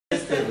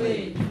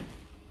Consistently.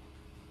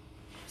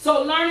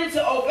 So learning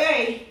to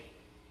obey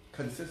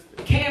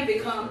can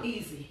become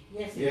easy.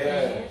 Yes.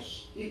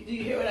 Yes. Do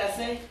you hear what I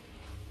say?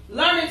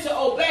 Learning to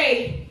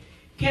obey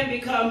can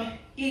become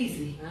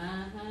easy.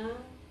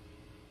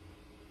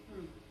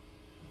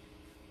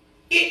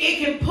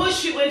 It can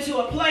push you into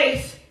a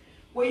place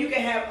where you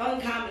can have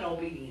uncommon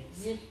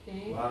obedience.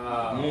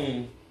 Wow.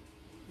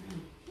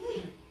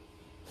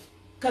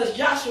 Because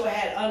Joshua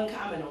had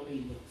uncommon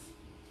obedience.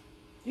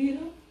 Do you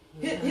know?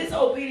 His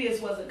obedience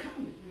wasn't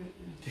common.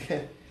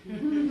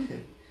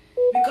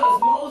 Because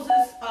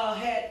Moses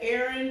had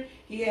Aaron,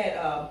 he had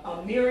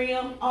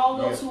Miriam, all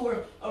those who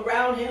were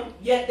around him,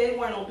 yet they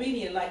weren't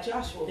obedient like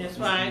Joshua was. That's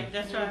right,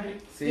 that's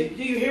right. See?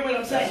 Do you hear what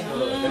I'm saying?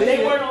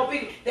 They weren't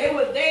obedient. They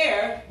were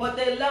there, but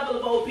their level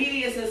of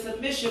obedience and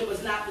submission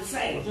was not the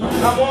same.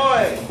 Come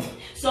on.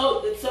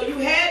 So you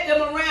had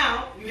them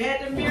around, you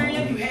had the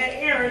Miriam, you had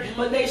Aaron,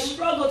 but they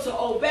struggled to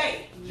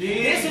obey.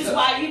 This is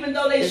why, even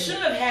though they should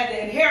have had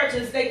the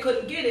inheritance, they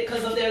couldn't get it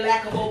because of their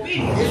lack of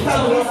obedience. So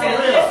he said,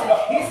 listen,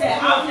 he said,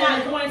 I'm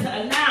not going to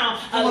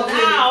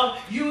allow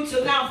you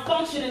to now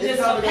function in this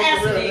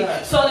capacity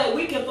so that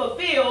we can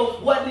fulfill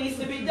what needs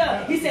to be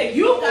done. He said,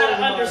 you've got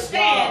to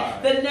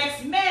understand the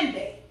next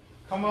mandate.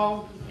 Come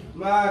on.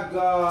 My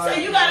God. So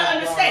you got to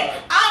understand,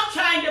 I'm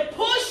trying to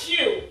push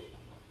you.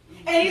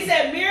 And he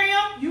said,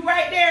 Miriam, you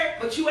right there,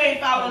 but you ain't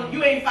following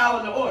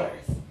the orders.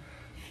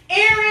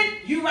 Aaron,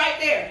 you right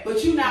there,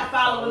 but you not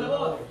following the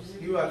orders.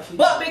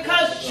 But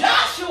because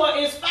Joshua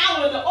is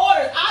following the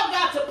orders, I've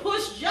got to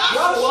push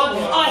Joshua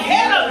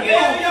ahead of you.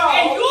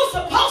 And you're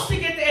supposed to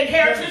get the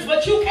inheritance,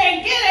 but you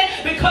can't get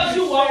it because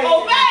you won't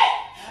obey.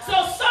 So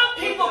some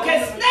people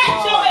can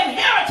snatch your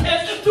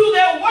inheritance through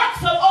their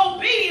works of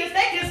obedience.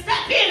 They can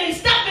step in and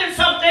step in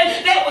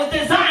something that was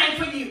designed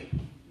for you.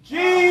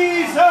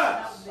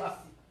 Jesus.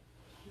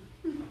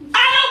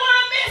 I don't want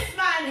to miss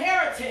my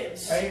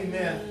inheritance.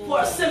 Amen.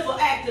 For a simple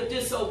act of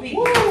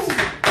disobedience.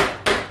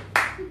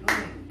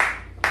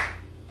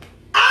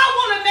 I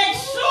want to make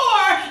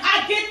sure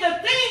I get the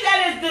thing that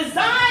is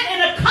designed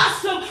and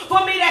accustomed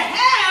for me to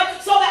have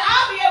so that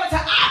I'll be able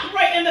to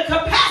operate in the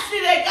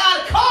capacity that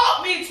God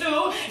called me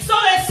to so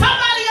that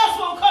somebody else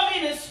won't come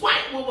in and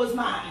swipe what was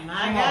mine.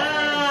 My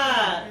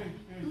God.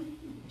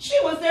 She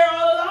was there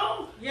all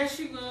along. Yes,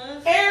 she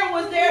was. Aaron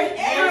was there.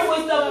 Aaron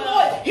was the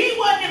voice. He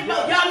wasn't,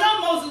 y'all know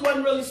Moses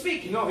wasn't really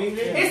speaking. No, he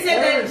didn't. It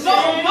said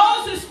that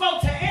Moses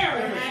spoke to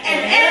Aaron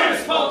and Aaron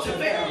spoke to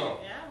Pharaoh.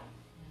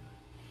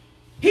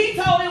 He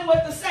told him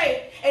what to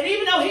say. And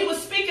even though he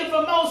was speaking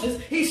for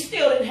Moses, he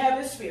still didn't have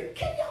his spirit.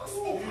 Can y'all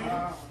see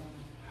that?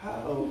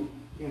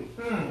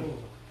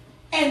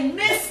 And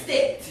missed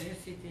it.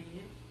 Yes, he did.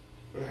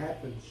 What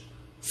happens?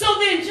 So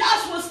then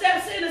Joshua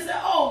steps in and said,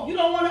 oh, you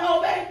don't want to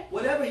obey?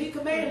 Whatever he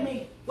commanded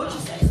me. What you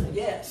say, son?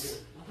 Yes.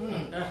 What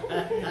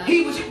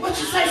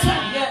you say,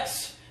 son?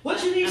 Yes.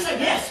 What you need to say?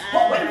 Yes.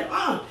 Oh, wait a minute.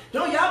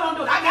 No, y'all don't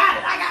do it. I got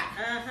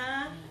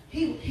it.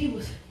 He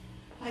was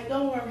like,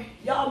 don't worry.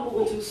 Y'all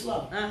moving too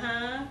slow.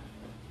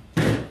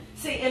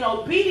 See, an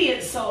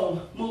obedient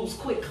soul moves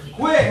quickly.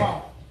 Quick.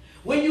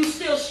 When you're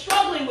still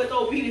struggling with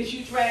obedience,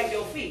 you drag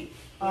your feet.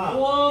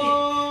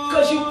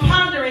 Because you're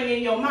pondering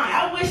in your mind.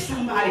 I wish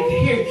somebody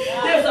could hear.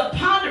 There's a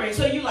pondering.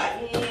 So you're like,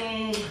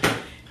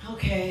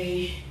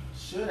 okay.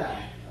 Should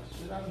I?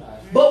 Should I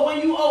not? But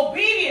when you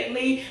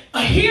obediently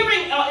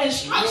hearing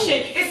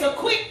instruction, it's a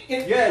quick.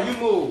 You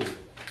move.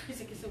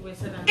 It's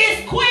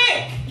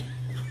quick.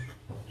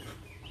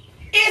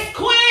 It's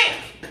quick.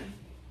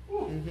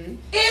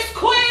 It's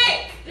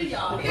quick. Do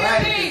y'all hear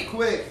me? It's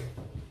quick.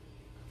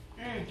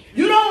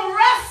 You don't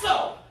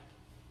wrestle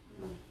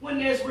when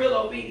there's real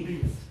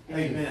obedience.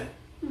 Amen.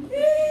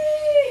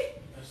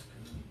 That's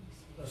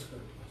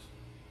good.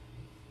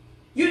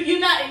 You're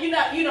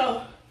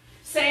not,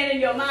 saying in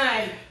your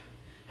mind,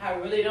 I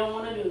really don't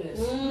want to do this.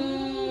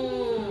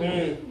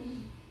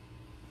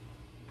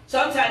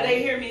 Sometimes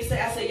they hear me say,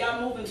 I say,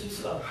 y'all moving too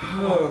slow.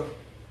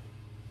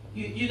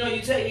 You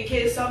tell your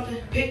kids something,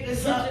 pick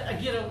this up.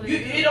 Get over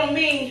It don't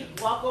mean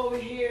walk over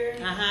here,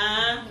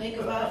 think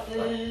about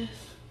this.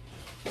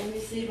 Let me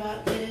see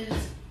about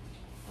this.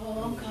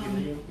 Oh, I'm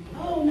coming.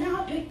 Oh,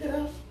 now I picked it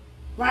up.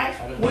 Right?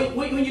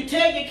 When you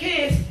tell your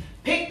kids,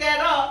 pick that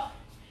up,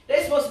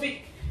 they're supposed to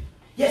be,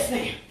 yes,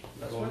 ma'am.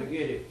 I want to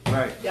get it.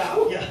 Right. Yeah.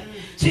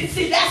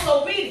 See, that's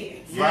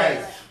obedience.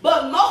 Right.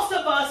 But most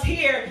of us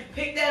here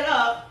pick that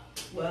up.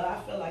 Well, I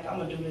feel like I'm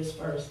going to do this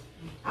first.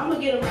 I'm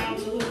going to get around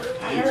to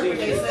it. I heard what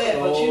they said,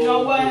 but you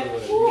know what?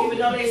 Even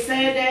though they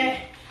said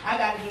that, I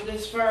got to do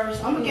this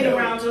first. I'm going to get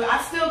around to it. I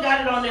still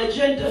got it on the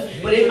agenda,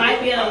 but it might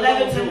be at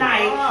 11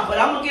 tonight. But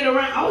I'm going to get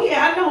around. Oh,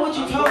 yeah, I know what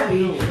you told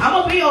me. I'm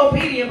going to be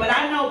obedient, but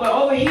I know. But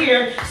over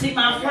here, see,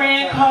 my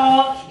friend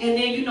called, and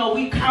then,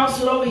 we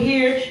counseled over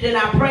here. Then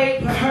I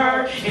prayed for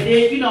her, and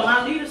then,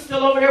 my leader's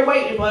still over there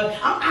waiting. But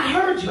I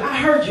heard you. But,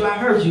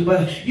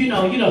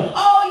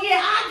 oh,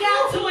 yeah, I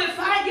got to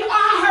invite you. I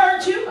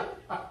heard you.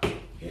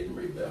 Hidden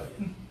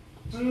rebellion.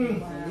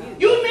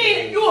 You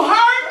mean you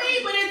heard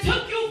me, but it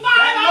took you 5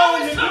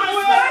 hours to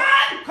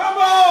respond? Come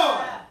on.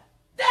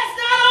 That's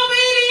not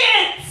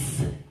obedience.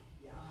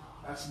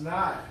 That's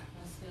not.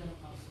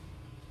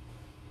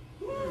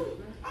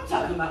 I'm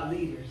talking about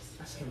leaders.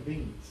 That's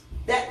convenience.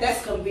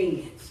 That's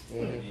convenience.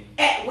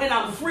 Mm-hmm. When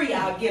I'm free,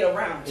 I'll get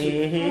around to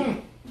it.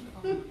 Mm-hmm.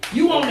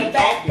 You on the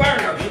back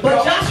burner.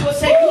 But Joshua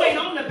said, you ain't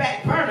on the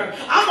back burner.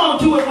 I'm going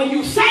to do it when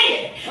you say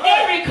it.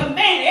 Every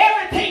command,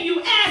 everything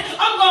you ask,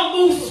 I'm going to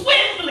move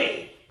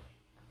swiftly.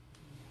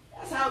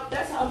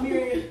 That's how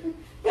Miriam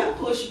got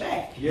pushed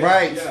back. Yeah,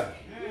 Right. Yeah.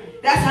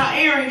 That's how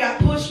Aaron got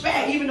pushed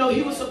back, even though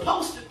he was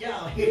supposed to, supposed to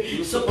get it.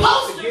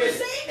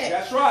 receive it.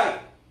 That's right.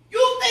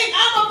 You think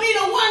I'm going to be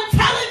the one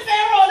telling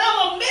Pharaoh and I'm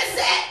going to miss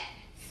it?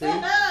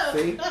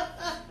 See?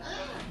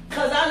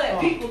 Because I let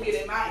people get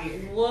in my ear.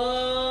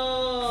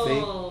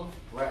 Whoa.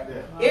 Right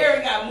there.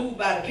 Aaron got moved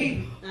by the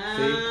people.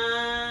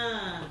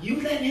 Ah.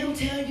 You let him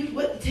tell you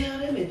what to tell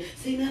them and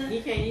see nothing.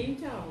 He can't even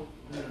talk.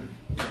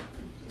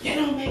 That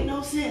don't make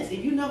no sense.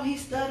 And you know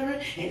he's stuttering,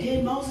 and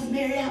then Moses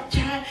married out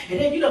child, and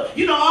then you know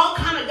all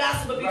kind of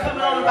gossip will be coming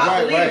on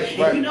about the leader.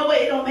 And you know what?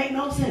 It don't make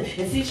no sense.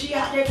 And see, she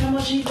out there talking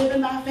about she's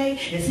living by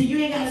faith. And see, you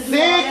ain't got to do all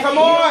that. Come and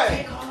on. You don't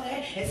take all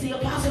that. And see,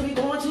 Apostle be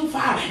going too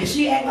far. And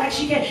she act like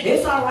she can.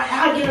 It's all right.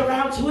 I'll get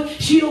around to it.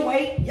 She'll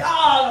wait.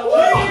 Y'all,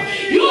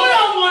 you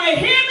don't want to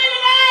hear me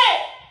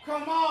today.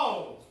 Come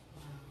on.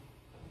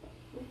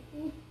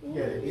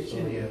 Yeah, get you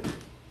in here.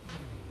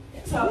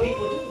 That's how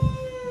people do.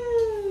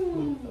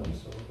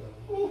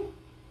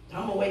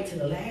 I'm gonna wait till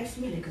the last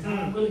minute because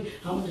I'm gonna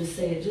just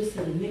say it just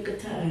in the nick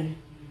of time.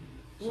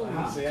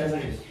 Because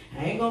I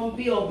ain't gonna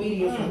be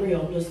obedient for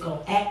real. I'm just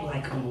gonna act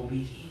like I'm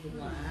obedient.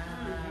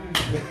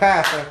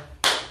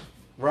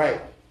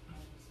 Right.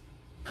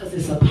 Because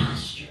it's a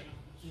posture.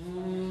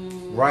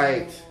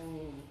 Right.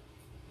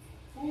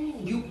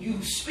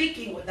 You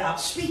speaking without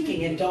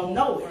speaking and don't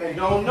know it. They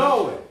don't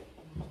know it.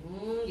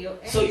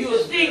 So you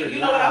will think, you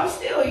know what, I'm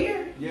still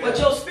here. Yeah. But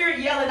your spirit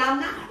yelling,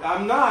 I'm not.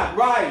 I'm not.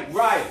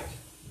 Right.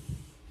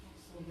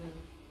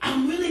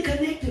 I'm really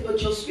connected,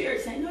 but your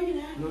spirit saying, no, you're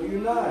not. No,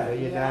 you're not. No,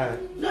 you're not.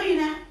 No, you're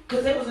not.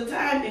 Because there was a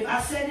time if I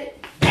said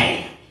it,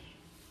 bam.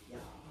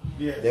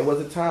 Yeah. There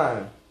was a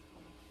time.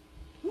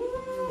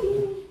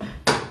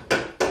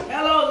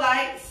 Hello,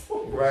 lights.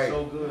 Right.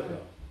 So good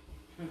though.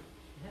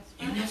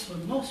 And that's where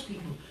most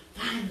people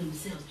find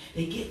themselves.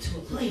 They get to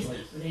a place where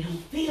they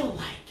don't feel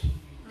like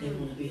they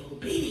want to be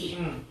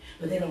obedient.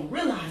 But they don't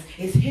realize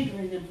it's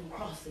hindering them from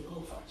crossing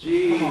over.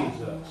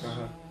 Jesus.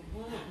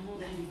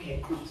 Now you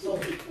can't cross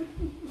over.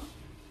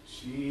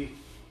 She.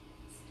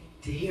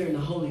 To hearing the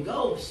Holy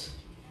Ghost,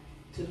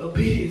 to the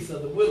obedience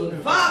of the will of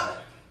the Father,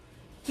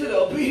 to the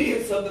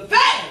obedience of the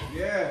faith.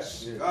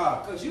 Yes.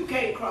 God. Because you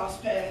can't cross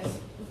past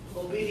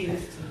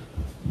obedience to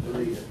The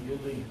leader. You're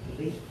leader.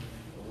 the leader.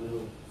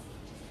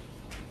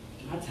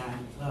 My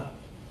time is up.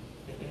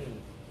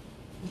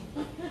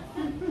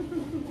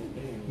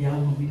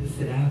 Y'all want me to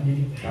sit down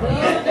anyway?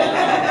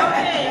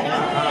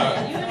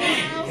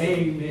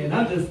 Amen.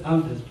 I'm just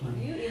playing.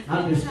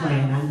 I'm just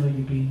playing. I know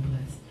you're being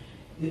blessed.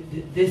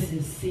 This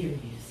is serious.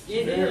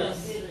 It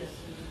is.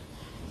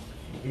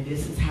 And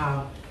this is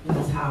how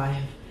I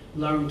have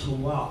learned to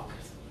walk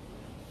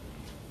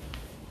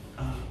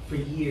for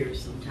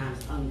years,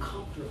 sometimes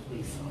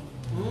uncomfortably so.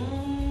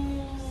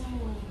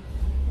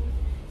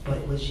 But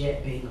it was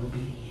yet being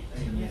obedient.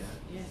 Yes.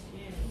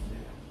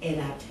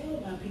 And I tell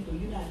my people,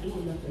 you're not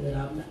doing nothing that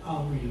I've not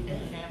already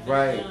done.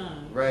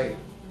 Right.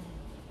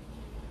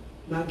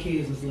 My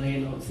kids was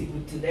laying on. See,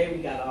 today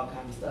we got all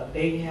kinds of stuff.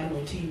 They didn't have no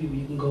TV where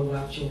you can go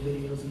watch your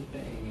videos and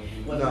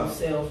things. Wasn't no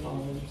cell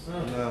phones.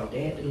 No.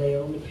 They had to lay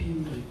on the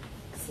pew and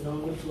sit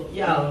on the floor.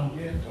 Y'all.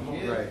 Yeah. Come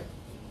on. Right.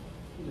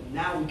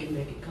 Now we can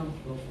make it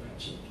comfortable for our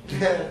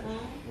children.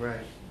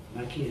 Right.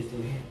 My kids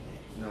didn't have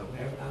that. No.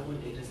 Wherever I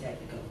went, they just had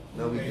to go.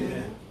 No, we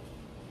didn't.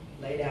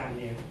 Lay down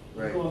there.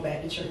 Right. We're going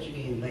back to church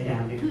again. Lay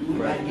down there.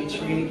 We're about to get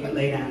trained again.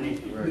 Lay down there.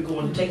 Right. We're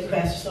going to take the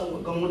pastor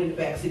somewhere. Going in the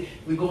back seat.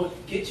 We're going to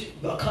get you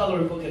a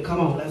coloring book and come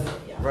on. Let's go.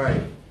 Yeah.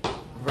 Right.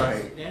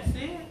 That's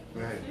it.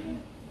 Right.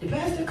 The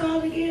pastor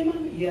called again,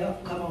 mommy? Yeah,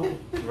 come on.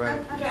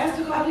 Right. The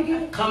pastor called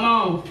again? Come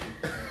on.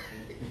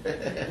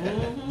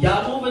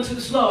 Y'all moving too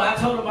slow. I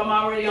told him I'm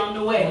already on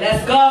the way.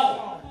 Let's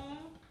go.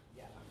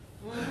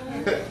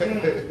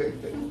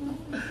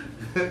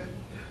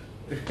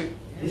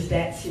 It's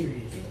that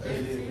serious.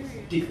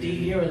 Do you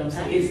hear what I'm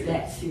saying? It's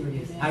that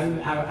serious. I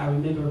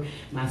remember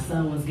my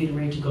son was getting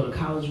ready to go to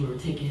college. We were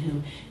taking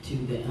him to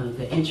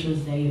the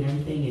entrance day and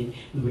everything, and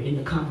we were in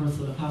the conference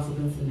with Apostle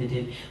Vincent, and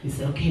then we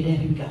said, okay,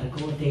 Daddy, we got to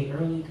go a day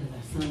early because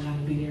our son got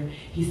to be there.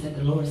 He said,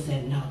 the Lord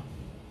said no.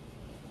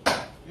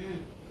 I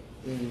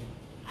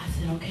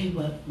said, okay,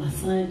 but my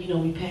son,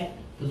 we packed.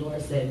 The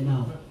Lord said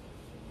no.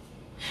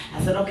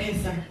 I said, okay,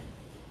 sir.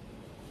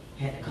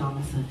 Had to call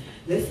my son.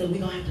 Listen, we're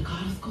going to have to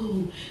call the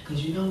school.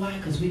 Because you know why?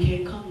 Because we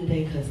can't come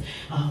today. Because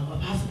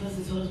Apostle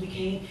Vincent told us we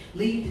can't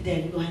leave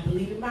today. We're going to have to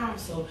leave tomorrow.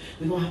 So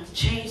we're going to have to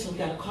change. So we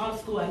got to call the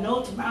school. I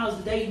know tomorrow's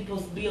the day you're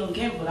supposed to be on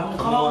campus. But I'm going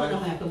to call and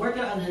I'm going to have to work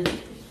it out.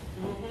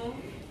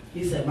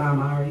 He said, Mom,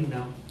 I already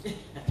know.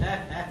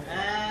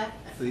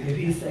 If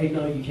he say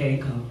no, you can't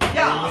come.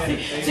 Y'all,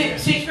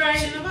 she's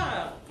training him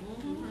up.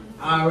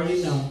 I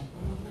already know.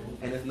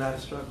 And it's not a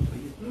struggle for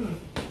you.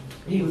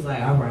 He was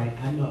like, all right,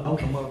 I know.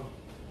 Okay.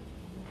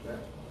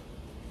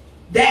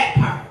 That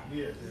part.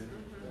 Yes.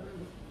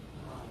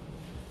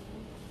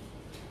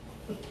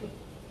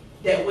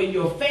 That when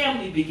your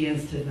family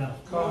begins to know.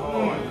 Come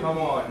on, come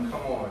on,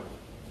 come on.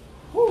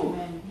 Whew.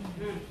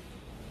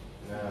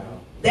 Now.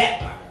 That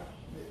part.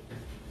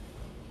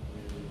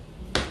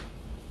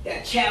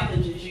 That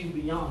challenges you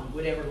beyond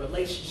whatever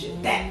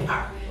relationship. That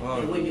part.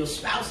 And when your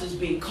spouse is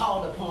being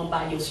called upon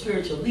by your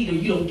spiritual leader,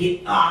 you don't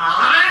get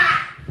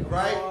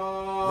Right,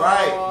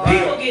 right,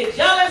 People right. get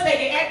jealous. They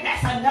get act.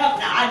 That's enough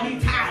now. I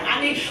need time.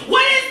 I need.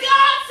 What is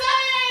God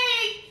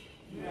saying?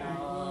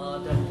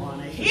 No, don't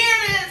want to hear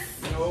this.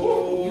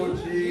 Oh,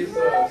 Jesus.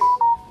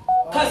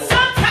 Because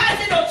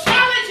sometimes it'll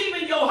challenge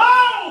even your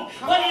home,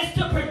 but it's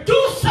to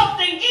produce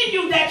something in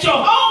you that your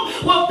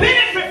home will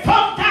benefit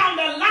from down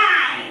the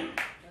line.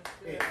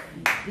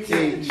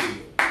 Teach.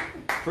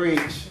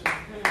 Preach.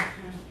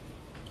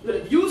 But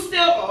if you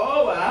still,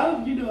 oh,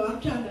 well, you know, I'm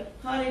trying to,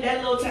 honey, that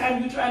little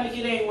time you trying to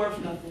get ain't worth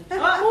nothing. You're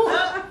going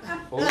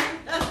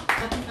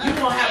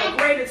to have a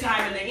greater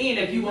time in the end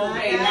if you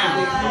obey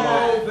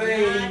now.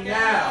 Obey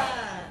now.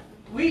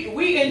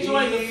 We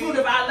enjoy the fruit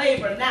of our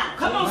labor now.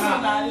 Come on,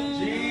 somebody.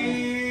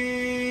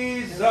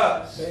 Jesus.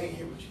 They ain't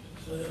hear what you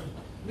said.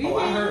 Oh, I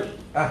heard it.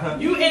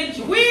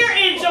 We're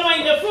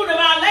enjoying the fruit of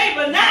our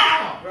labor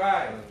now.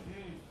 Right.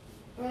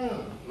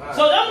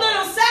 So them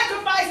little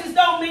sacrifices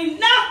don't mean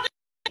nothing.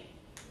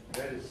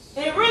 That is.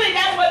 And really,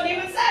 that wasn't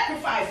even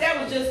sacrifice. That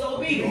was just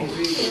obedience.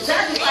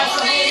 Sacrifice.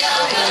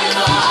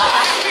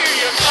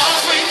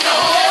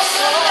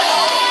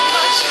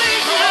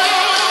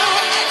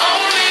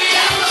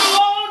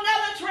 Whole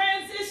nother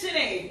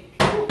transitioning.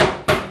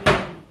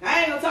 I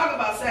ain't gonna talk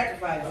about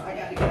sacrifice. I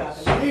got to get out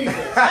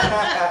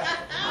there.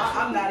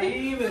 I'm not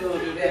even gonna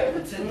do that.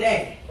 But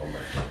today,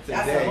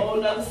 that's a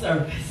whole nother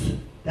service.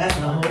 That's a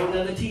whole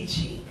nother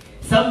teaching.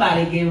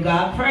 Somebody give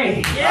God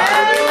praise.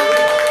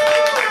 Hallelujah.